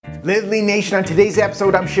Live Lean Nation, on today's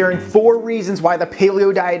episode I'm sharing 4 reasons why the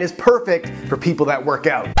paleo diet is perfect for people that work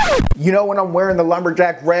out. You know when I'm wearing the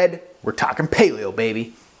lumberjack red? We're talking paleo,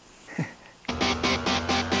 baby.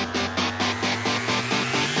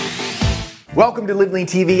 Welcome to Live Lean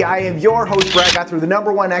TV. I am your host, Brad Gouthro, the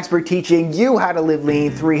 #1 expert teaching you how to live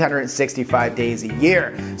lean 365 days a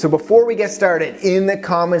year. So before we get started, in the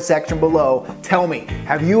comment section below, tell me,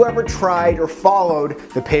 have you ever tried or followed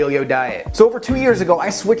the paleo diet? So over 2 years ago, I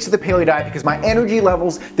switched to the paleo diet because my energy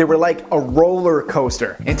levels, they were like a roller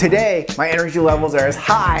coaster. And today, my energy levels are as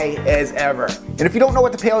high as ever. And if you don't know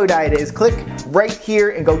what the paleo diet is, click right here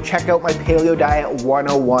and go check out my Paleo Diet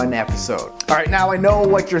 101 episode. All right, now I know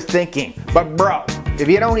what you're thinking, but bro, if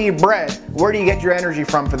you don't eat bread, where do you get your energy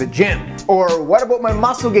from for the gym? Or what about my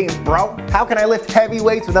muscle gains, bro? How can I lift heavy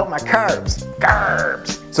weights without my carbs?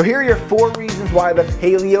 So here are your 4 reasons why the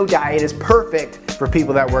paleo diet is perfect for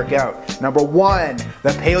people that work out. Number 1, the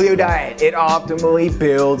paleo diet, it optimally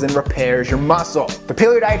builds and repairs your muscle. The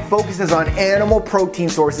paleo diet focuses on animal protein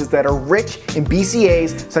sources that are rich in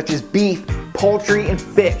BCAAs such as beef, poultry, and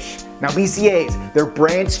fish. Now BCAAs, they're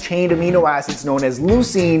branched-chain amino acids known as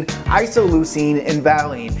leucine, isoleucine, and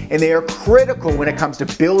valine, and they are critical when it comes to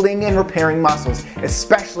building and repairing muscles,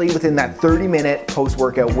 especially within that 30-minute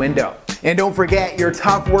post-workout window. And don't forget, your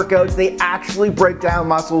tough workouts, they actually break down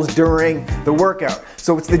muscles during the workout.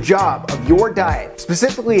 So it's the job of your diet,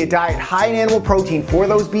 specifically a diet high in animal protein for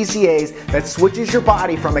those BCAAs, that switches your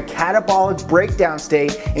body from a catabolic breakdown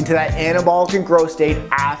state into that anabolic and growth state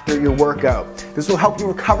after your workout. This will help you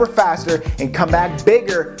recover faster and come back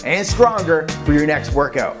bigger and stronger for your next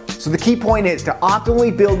workout. So the key point is, to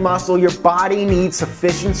optimally build muscle, your body needs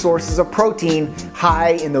sufficient sources of protein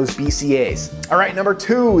high in those BCAAs. All right, number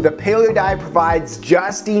 2, the paleo diet provides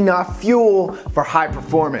just enough fuel for high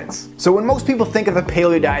performance. So when most people think of the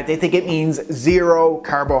paleo diet, they think it means 0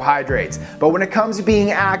 carbohydrates. But when it comes to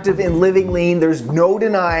being active and living lean, there's no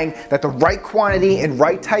denying that the right quantity and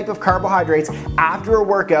right type of carbohydrates after a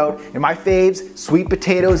workout, and my faves, sweet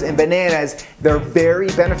potatoes and bananas, they're very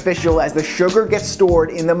beneficial as the sugar gets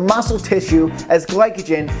stored in the muscle tissue as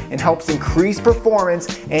glycogen and helps increase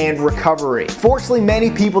performance and recovery. Fortunately,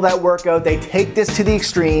 many people that work out, they take this to the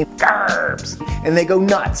extreme, carbs, and they go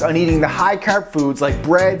nuts on eating the high carb foods like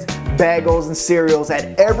breads, bagels, and cereals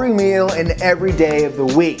at every meal and every day of the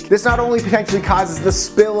week. This not only potentially causes the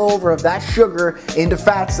spillover of that sugar into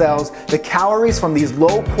fat cells, the calories from these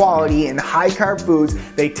low quality and high carb foods,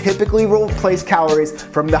 they typically will replace calories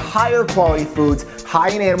from the higher quality foods high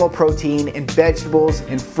in animal protein and vegetables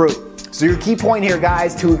and fruit. So your key point here,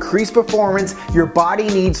 guys, to increase performance, your body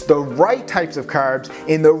needs the right types of carbs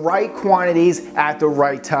in the right quantities at the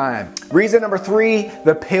right time. Reason number 3,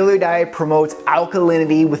 the paleo diet promotes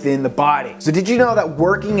alkalinity within the body. So did you know that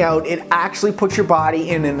working out, it actually puts your body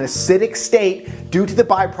in an acidic state due to the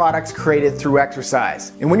byproducts created through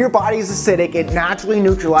exercise? And when your body is acidic, it naturally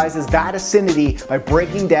neutralizes that acidity by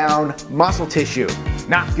breaking down muscle tissue.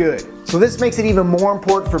 Not good. So this makes it even more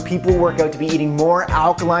important for people who work out to be eating more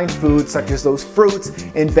alkaline foods such as those fruits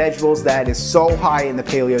and vegetables that is so high in the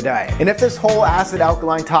paleo diet. And if this whole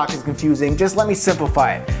acid-alkaline talk is confusing, just let me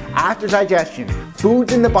simplify it. After digestion,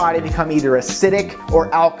 foods in the body become either acidic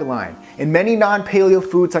or alkaline. And many non-paleo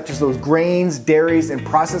foods such as those grains, dairies, and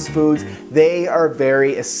processed foods, they are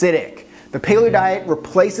very acidic. The paleo diet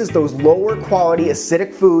replaces those lower quality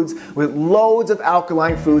acidic foods with loads of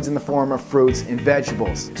alkaline foods in the form of fruits and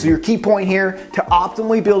vegetables. So your key point here, to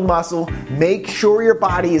optimally build muscle, make sure your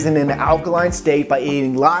body is in an alkaline state by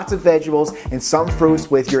eating lots of vegetables and some fruits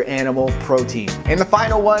with your animal protein. And the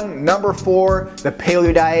final one, number 4, the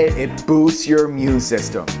paleo diet, it boosts your immune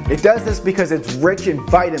system. It does this because it's rich in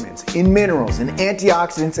vitamins, in minerals, and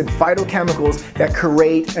antioxidants and phytochemicals that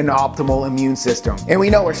create an optimal immune system. And we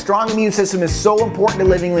know a strong immune system is so important to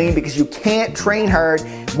living lean because you can't train hard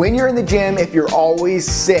when you're in the gym if you're always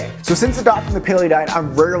sick. So since adopting the paleo diet,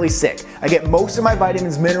 I'm rarely sick. I get most of my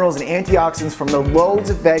vitamins, minerals, and antioxidants from the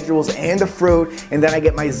loads of vegetables and the fruit, and then I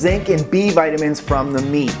get my zinc and B vitamins from the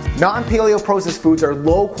meat. Non-paleo processed foods are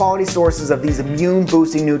low quality sources of these immune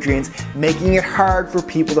boosting nutrients, making it hard for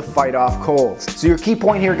people to fight off colds. So your key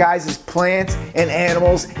point here, guys, is plants and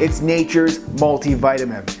animals, it's nature's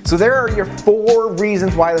multivitamin. So there are your 4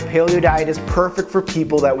 reasons why the paleo diet is perfect for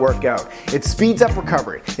people that work out. It speeds up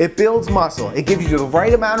recovery, it builds muscle, it gives you the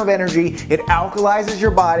right amount of energy, it alkalizes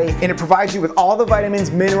your body, and it provides you with all the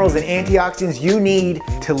vitamins, minerals, and antioxidants you need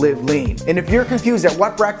to live lean. And if you're confused at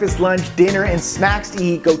what breakfast, lunch, dinner, and snacks to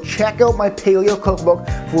eat, go check out my paleo cookbook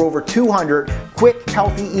for over 200 quick,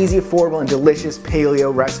 healthy, easy, affordable, and delicious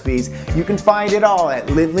paleo recipes. You can find it all at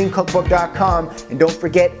liveleancookbook.com, and don't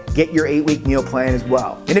forget, get your 8-week meal plan as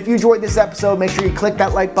well. And if you enjoyed this episode, make sure you click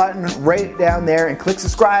that like button right down there and click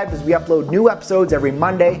subscribe as we upload new episodes every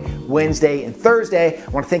Monday, Wednesday, and Thursday. I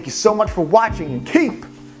want to thank you so much for watching and keep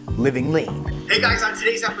living lean. Hey guys, on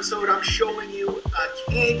today's episode, I'm showing you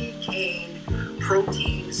a candy cane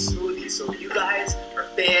protein smoothie. So if you guys are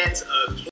fans of